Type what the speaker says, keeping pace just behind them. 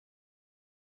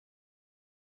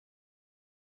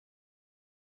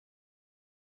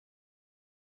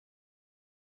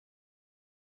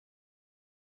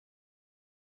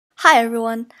Hi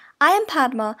everyone, I am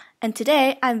Padma, and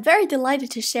today I'm very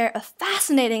delighted to share a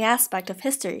fascinating aspect of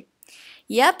history.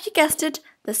 Yep, you guessed it,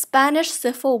 the Spanish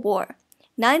Civil War,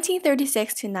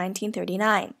 1936 to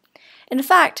 1939. In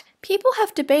fact, people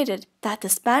have debated that the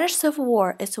Spanish Civil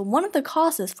War is one of the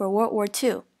causes for World War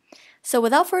II. So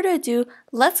without further ado,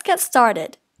 let's get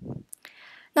started.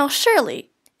 Now surely,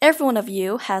 every one of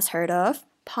you has heard of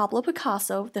Pablo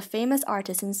Picasso, the famous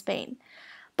artist in Spain.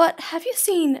 But have you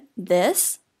seen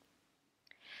this?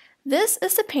 This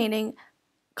is a painting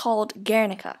called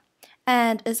Guernica,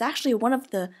 and is actually one of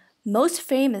the most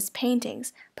famous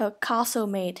paintings Picasso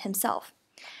made himself.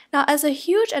 Now, as a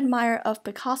huge admirer of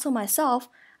Picasso myself,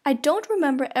 I don't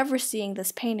remember ever seeing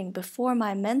this painting before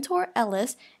my mentor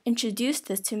Ellis introduced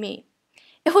this to me.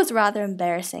 It was rather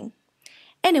embarrassing.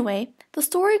 Anyway, the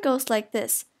story goes like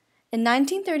this. In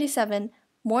 1937,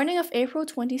 morning of April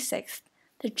 26th,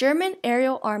 the German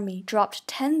aerial army dropped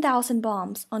 10,000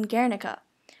 bombs on Guernica,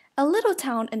 a little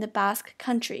town in the Basque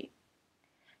country.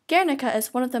 Guernica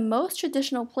is one of the most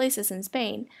traditional places in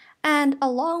Spain, and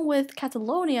along with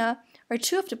Catalonia are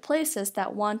two of the places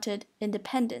that wanted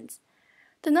independence.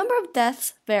 The number of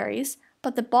deaths varies,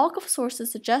 but the bulk of sources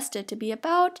suggest it to be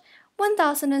about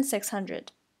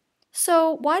 1,600.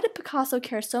 So why did Picasso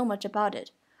care so much about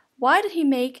it? Why did he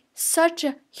make such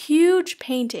a huge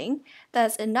painting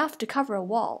that's enough to cover a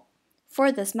wall? For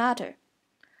this matter,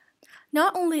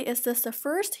 not only is this the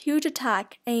first huge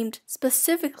attack aimed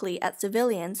specifically at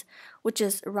civilians, which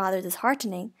is rather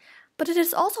disheartening, but it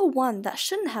is also one that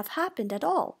shouldn't have happened at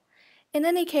all. In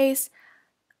any case,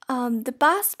 the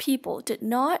Basque people did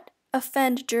not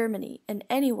offend Germany in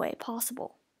any way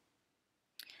possible.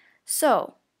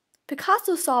 So,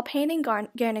 Picasso saw painting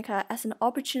Guernica as an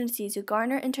opportunity to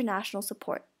garner international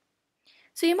support.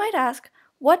 So you might ask,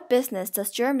 what business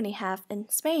does Germany have in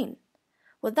Spain?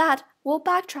 With that, we'll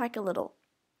backtrack a little.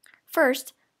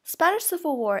 First, Spanish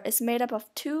Civil War is made up of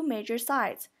two major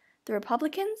sides, the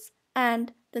Republicans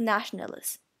and the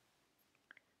Nationalists.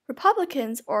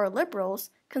 Republicans or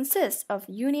liberals consist of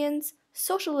unions,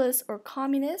 socialists or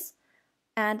communists,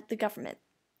 and the government.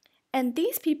 And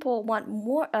these people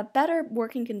want better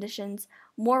working conditions,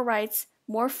 more rights,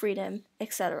 more freedom,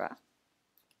 etc.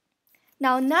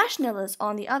 Now, nationalists,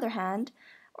 on the other hand,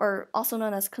 or also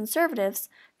known as conservatives,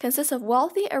 consist of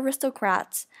wealthy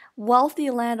aristocrats,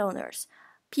 wealthy landowners,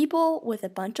 people with a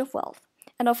bunch of wealth.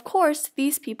 And of course,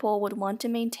 these people would want to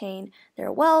maintain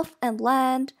their wealth and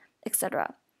land,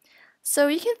 etc. So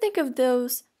you can think of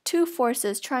those two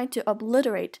forces trying to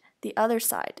obliterate the other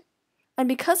side. And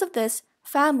because of this,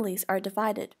 families are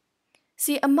divided.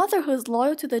 See, a mother who is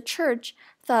loyal to the church,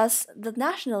 thus the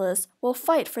nationalists, will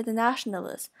fight for the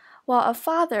nationalists, while a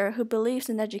father who believes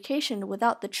in education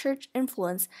without the church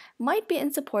influence might be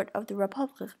in support of the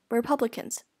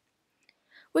Republicans.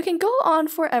 We can go on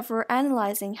forever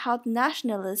analyzing how the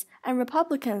nationalists and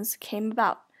Republicans came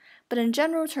about, but in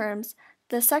general terms,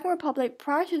 the Second Republic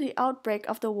prior to the outbreak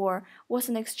of the war was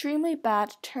in extremely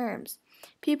bad terms.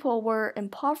 People were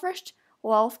impoverished,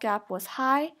 wealth gap was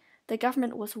high, the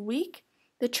government was weak,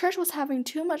 the church was having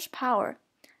too much power,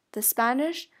 the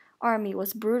Spanish army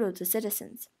was brutal to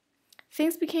citizens.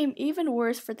 Things became even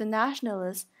worse for the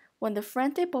nationalists when the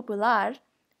Frente Popular,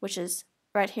 which is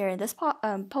right here in this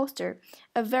poster,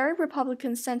 a very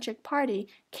Republican-centric party,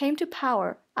 came to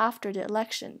power after the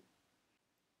election.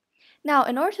 Now,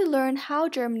 in order to learn how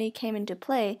Germany came into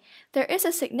play, there is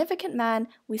a significant man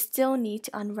we still need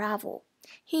to unravel.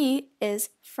 He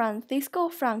is Francisco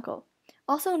Franco,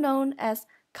 also known as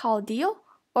Caudillo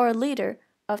or leader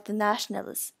of the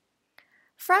nationalists.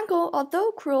 Franco,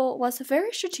 although cruel, was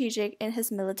very strategic in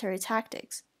his military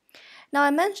tactics. Now, I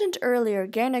mentioned earlier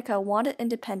Guernica wanted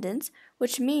independence,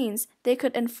 which means they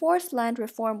could enforce land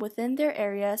reform within their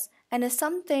areas and is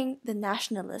something the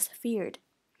nationalists feared.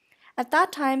 At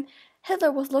that time,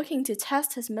 Hitler was looking to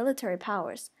test his military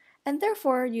powers, and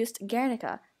therefore used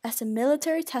Guernica as a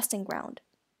military testing ground.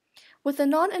 With the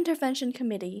Non-Intervention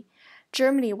Committee,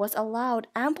 Germany was allowed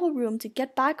ample room to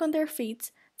get back on their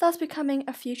feet, thus becoming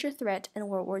a future threat in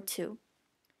World War II.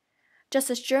 Just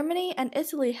as Germany and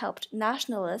Italy helped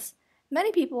nationalists,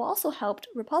 many people also helped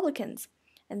Republicans,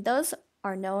 and those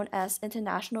are known as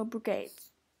international brigades.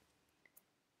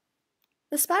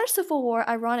 The Spanish Civil War,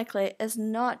 ironically, is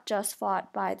not just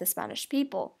fought by the Spanish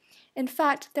people. In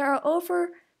fact, there are over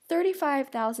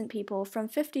 35,000 people from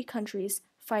 50 countries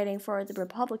fighting for the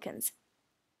Republicans.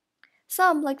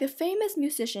 Some, like the famous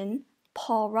musician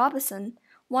Paul Robeson,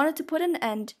 wanted to put an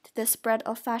end to the spread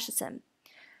of fascism.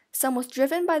 Some was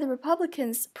driven by the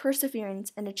Republicans'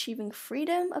 perseverance in achieving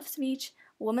freedom of speech,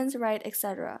 women's rights,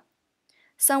 etc.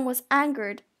 Some was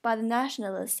angered by the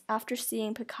nationalists after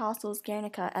seeing Picasso's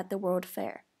Guernica at the World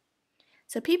Fair.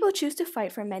 So people choose to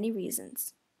fight for many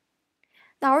reasons.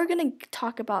 Now we're going to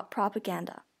talk about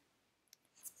propaganda.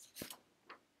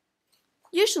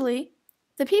 Usually,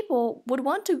 the people would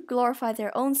want to glorify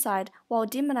their own side while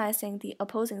demonizing the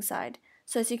opposing side.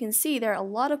 So as you can see, there are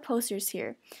a lot of posters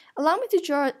here. Allow me to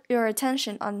draw your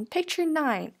attention on picture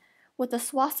 9 with the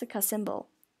swastika symbol.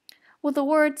 With the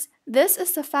words, "This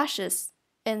is the fascists,"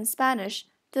 in Spanish,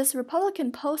 this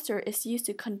Republican poster is used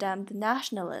to condemn the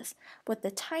nationalists with the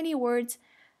tiny words,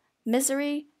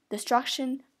 misery,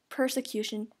 destruction,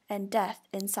 persecution, and death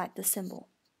inside the symbol.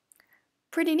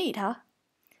 Pretty neat, huh?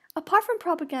 Apart from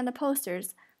propaganda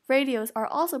posters, radios are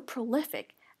also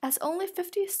prolific, as only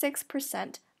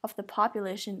 56% of the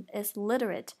population is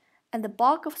literate, and the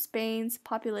bulk of Spain's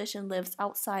population lives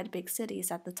outside big cities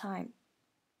at the time.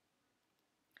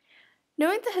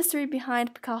 Knowing the history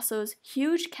behind Picasso's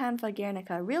huge Canva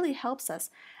Guernica really helps us,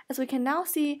 as we can now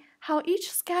see how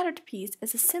each scattered piece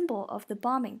is a symbol of the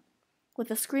bombing, with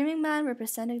the screaming man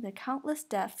representing the countless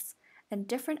deaths and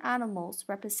different animals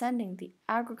representing the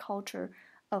agriculture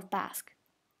of Basque,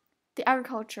 the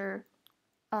agriculture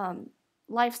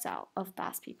lifestyle of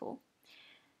Basque people.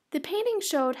 The painting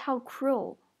showed how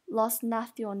cruel Los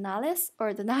Nacionales,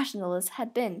 or the nationalists,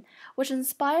 had been, which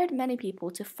inspired many people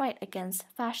to fight against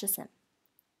fascism.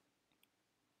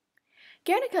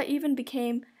 Guernica even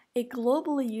became a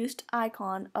globally used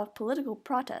icon of political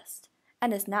protest,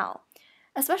 and is now,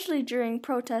 especially during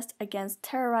protests against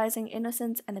terrorizing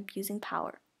innocents and abusing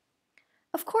power.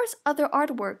 Of course, other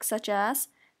artworks such as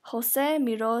José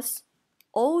Mirós'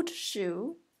 Old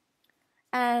Shoe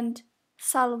and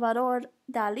Salvador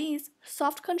Dali's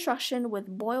soft construction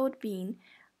with boiled bean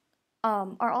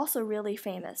are also really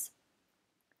famous.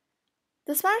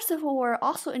 The Spanish Civil War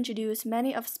also introduced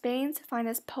many of Spain's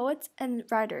finest poets and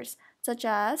writers, such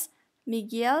as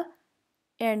Miguel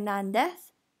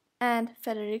Hernández and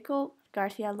Federico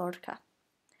García Lorca.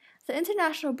 The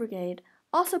International Brigade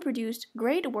also produced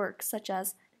great works such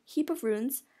as Heap of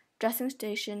Ruins, Dressing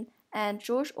Station, and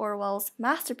George Orwell's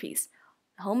masterpiece,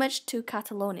 Homage to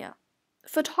Catalonia.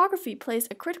 Photography plays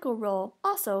a critical role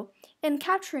also in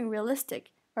capturing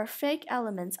realistic or fake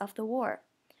elements of the war,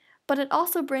 but it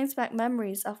also brings back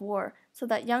memories of war so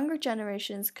that younger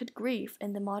generations could grieve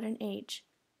in the modern age.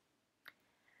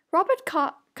 Robert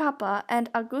Capa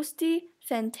and Agustí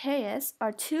Centelles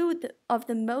are two of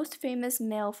the most famous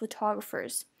male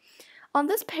photographers. On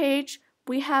this page,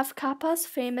 we have Capa's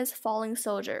famous falling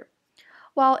soldier.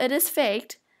 While it is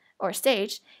faked, or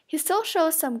staged, he still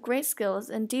shows some great skills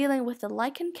in dealing with the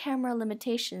Leica camera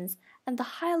limitations and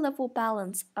the high-level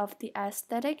balance of the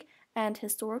aesthetic and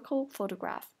historical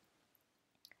photograph.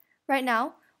 Right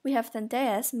now, we have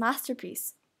Centelles'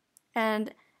 masterpiece,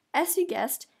 and as you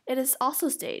guessed, it is also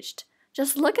staged.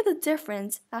 Just look at the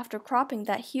difference after cropping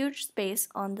that huge space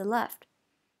on the left.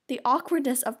 The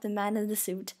awkwardness of the man in the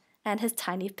suit and his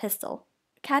tiny pistol.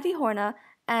 Kathy Horna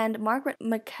and Margaret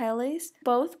Michaelis,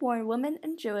 both born women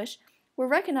and Jewish, were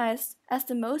recognized as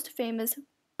the most famous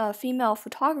female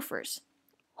photographers.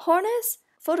 Horna's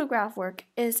photograph work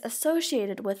is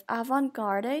associated with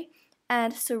avant-garde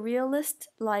and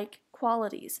surrealist-like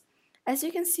qualities, as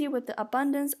you can see with the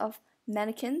abundance of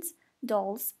mannequins,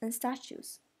 dolls, and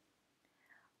statues.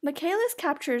 Michaelis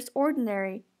captures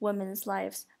ordinary women's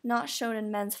lives not shown in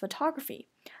men's photography,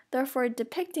 therefore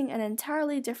depicting an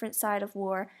entirely different side of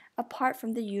war apart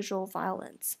from the usual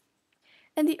violence.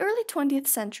 In the early 20th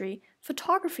century,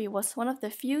 photography was one of the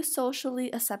few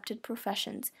socially accepted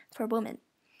professions for women.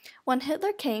 When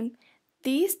Hitler came,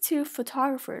 these two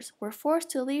photographers were forced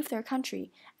to leave their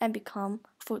country and become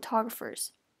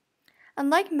photographers.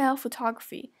 Unlike male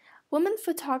photography, women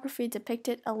photography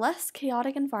depicted a less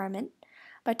chaotic environment.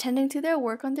 By tending to their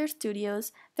work on their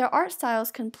studios, their art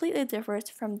styles completely differs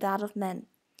from that of men.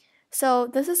 So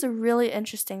this is a really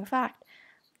interesting fact,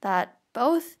 that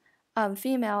both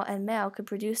female and male could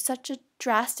produce such a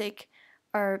drastic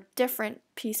or different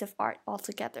piece of art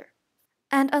altogether.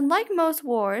 And unlike most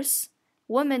wars,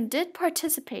 women did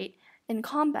participate in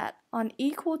combat on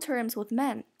equal terms with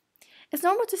men. It's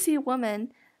normal to see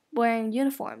women wearing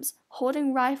uniforms,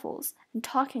 holding rifles, and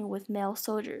talking with male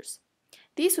soldiers.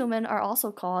 These women are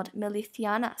also called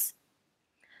milicianas,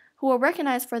 who were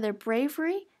recognized for their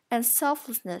bravery and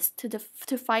selflessness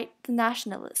to fight the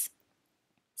nationalists,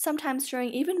 sometimes showing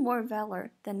even more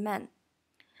valor than men.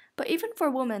 But even for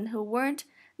women who weren't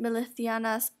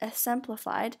milicianas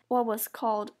exemplified what was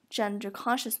called gender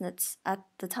consciousness at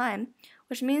the time,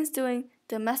 which means doing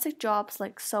domestic jobs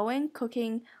like sewing,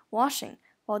 cooking, washing,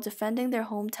 while defending their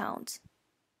hometowns.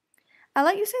 I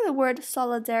like using the word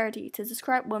solidarity to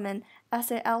describe women as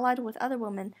they allied with other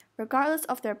women, regardless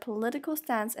of their political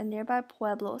stance in nearby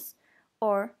pueblos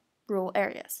or rural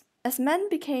areas. As men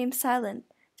became silent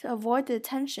to avoid the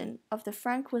attention of the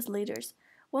Francoist leaders,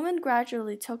 women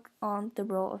gradually took on the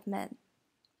role of men.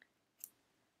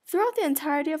 Throughout the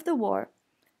entirety of the war,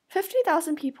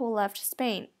 50,000 people left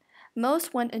Spain.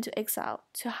 Most went into exile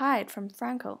to hide from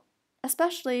Franco,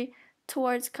 especially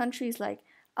towards countries like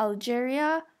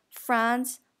Algeria,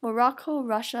 France, Morocco,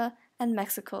 Russia, and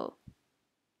Mexico.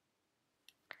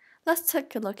 Let's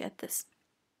take a look at this.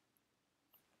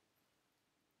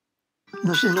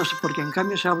 No sé por qué. En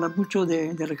cambio se habla mucho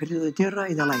del ejército de tierra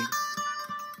y del aire.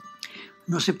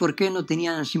 No sé por qué no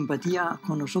tenían simpatía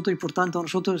con nosotros y por tanto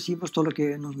nosotros hicimos todo lo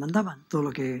que nos mandaban, todo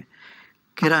lo que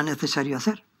era necesario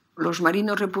hacer. Los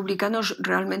marinos republicanos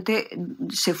realmente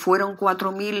se fueron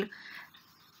 4.000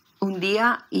 un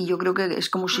día y yo creo que es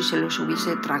como si se les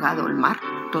hubiese tragado el mar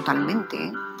totalmente,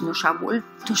 ¿eh? No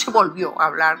se volvió a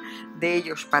hablar de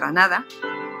ellos para nada.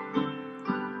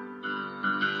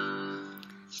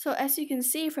 So as you can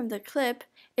see from the clip,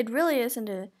 it really isn't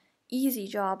an easy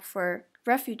job for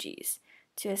refugees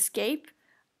to escape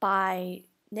by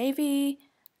navy.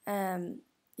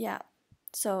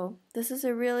 So this is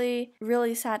a really,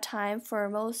 really sad time for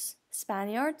most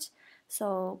Spaniards.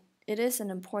 So it is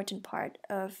an important part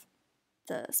of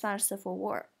the Spanish Civil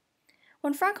War.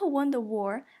 When Franco won the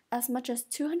war, as much as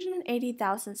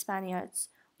 280,000 Spaniards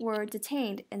were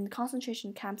detained in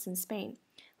concentration camps in Spain,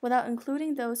 without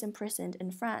including those imprisoned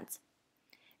in France.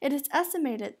 It is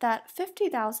estimated that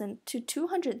 50,000 to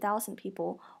 200,000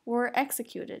 people were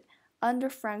executed under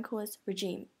Franco's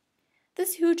regime.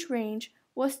 This huge range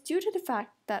was due to the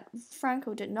fact that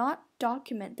Franco did not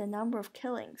document the number of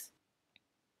killings.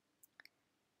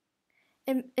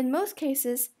 In most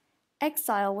cases,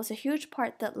 exile was a huge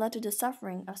part that led to the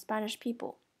suffering of Spanish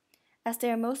people, as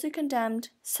they are mostly condemned,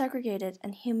 segregated,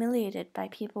 and humiliated by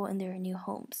people in their new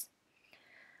homes.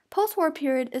 Post-war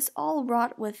period is all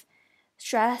wrought with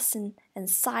stress and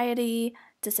anxiety,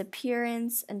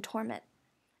 disappearance, and torment.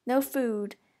 No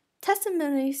food.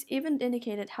 Testimonies even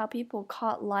indicated how people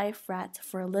caught live rats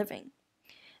for a living.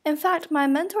 In fact, my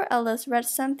mentor Ellis read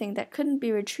something that couldn't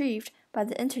be retrieved by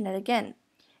the internet again.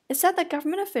 It said that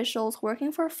government officials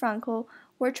working for Franco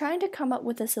were trying to come up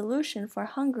with a solution for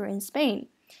hunger in Spain,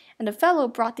 and the fellow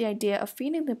brought the idea of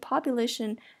feeding the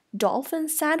population dolphin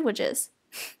sandwiches.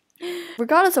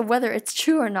 Regardless of whether it's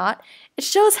true or not, it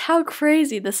shows how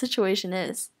crazy the situation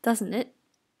is, doesn't it?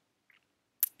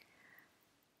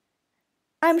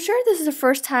 I'm sure this is the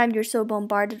first time you're so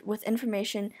bombarded with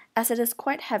information as it is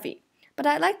quite heavy, but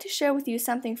I'd like to share with you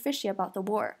something fishy about the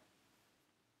war.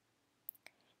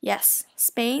 Yes,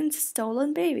 Spain's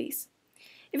stolen babies.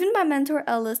 Even my mentor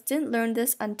Ellis didn't learn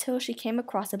this until she came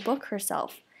across a book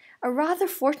herself, a rather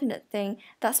fortunate thing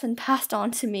that's been passed on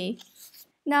to me.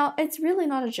 Now, it's really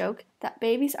not a joke that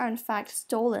babies are in fact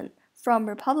stolen from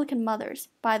Republican mothers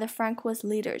by the Francoist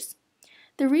leaders.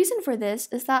 The reason for this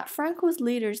is that Francoist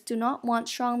leaders do not want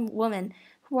strong women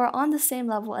who are on the same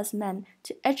level as men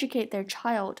to educate their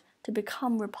child to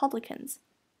become Republicans.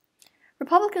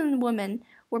 Republican women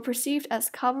were perceived as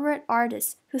cabaret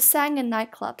artists who sang in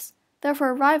nightclubs,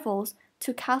 therefore rivals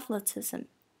to Catholicism,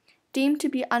 deemed to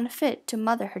be unfit to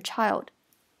mother her child.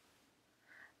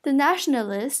 The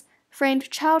nationalists framed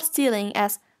child stealing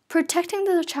as protecting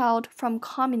the child from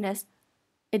communist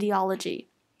ideology,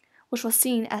 which was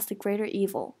seen as the greater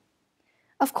evil.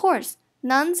 Of course,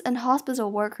 nuns and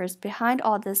hospital workers behind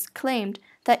all this claimed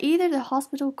that either the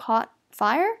hospital caught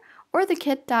fire or the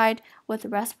kid died with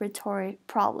respiratory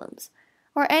problems,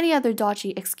 or any other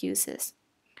dodgy excuses.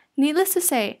 Needless to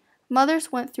say,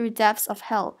 mothers went through depths of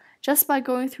hell just by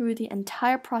going through the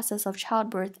entire process of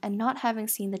childbirth and not having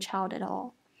seen the child at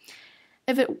all.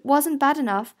 If it wasn't bad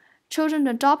enough, children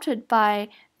adopted by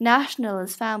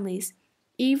nationalist families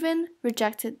even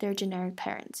rejected their generic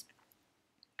parents.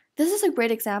 This is a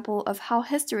great example of how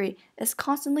history is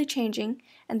constantly changing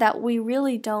and that we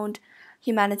really don't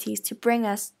humanities to bring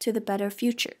us to the better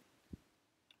future.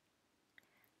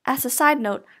 As a side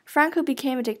note, Franco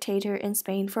became a dictator in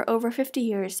Spain for over 50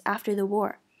 years after the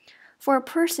war. For a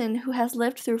person who has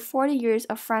lived through 40 years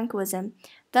of Francoism,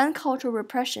 then cultural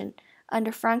repression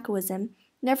under Francoism,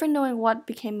 never knowing what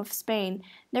became of Spain,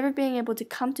 never being able to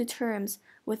come to terms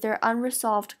with their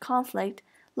unresolved conflict,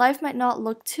 life might not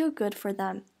look too good for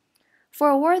them. For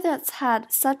a war that's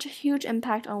had such a huge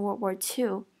impact on World War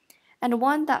II, and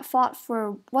one that fought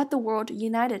for what the world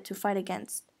united to fight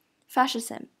against,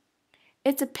 fascism.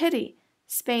 It's a pity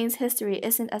Spain's history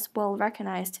isn't as well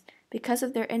recognized because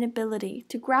of their inability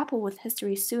to grapple with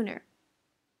history sooner.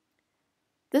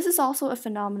 This is also a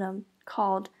phenomenon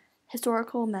called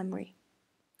historical memory.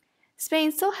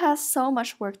 Spain still has so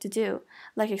much work to do,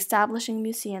 like establishing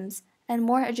museums and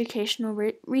more educational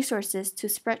resources to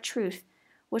spread truth,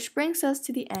 which brings us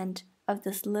to the end of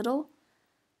this little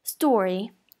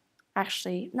story.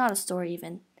 Actually, not a story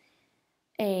even,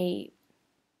 a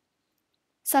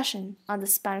session on the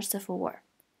Spanish Civil War.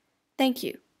 Thank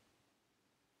you.